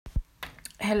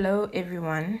Hello,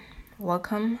 everyone.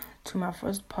 Welcome to my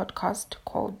first podcast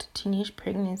called Teenage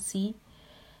Pregnancy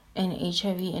and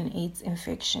HIV and AIDS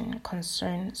Infection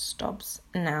Concern Stops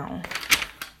Now.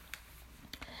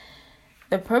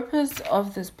 The purpose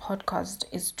of this podcast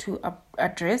is to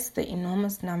address the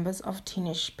enormous numbers of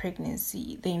teenage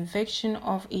pregnancy, the infection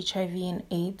of HIV and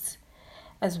AIDS,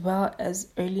 as well as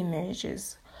early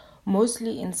marriages,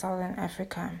 mostly in Southern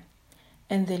Africa.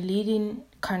 And the leading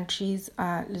countries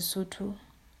are Lesotho,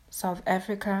 South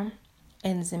Africa,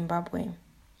 and Zimbabwe.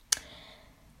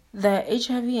 The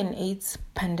HIV and AIDS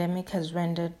pandemic has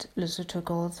rendered Lesotho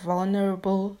girls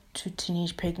vulnerable to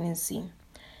teenage pregnancy.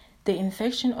 The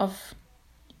infection of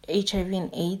HIV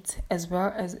and AIDS, as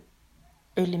well as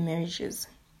early marriages.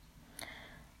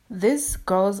 These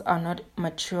girls are not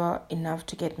mature enough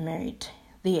to get married.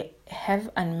 They have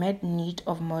unmet need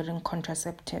of modern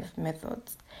contraceptive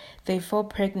methods. They fall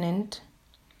pregnant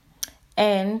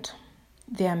and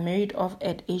they are married off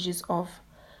at ages of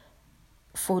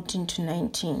 14 to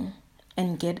 19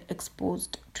 and get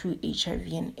exposed to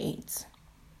HIV and AIDS.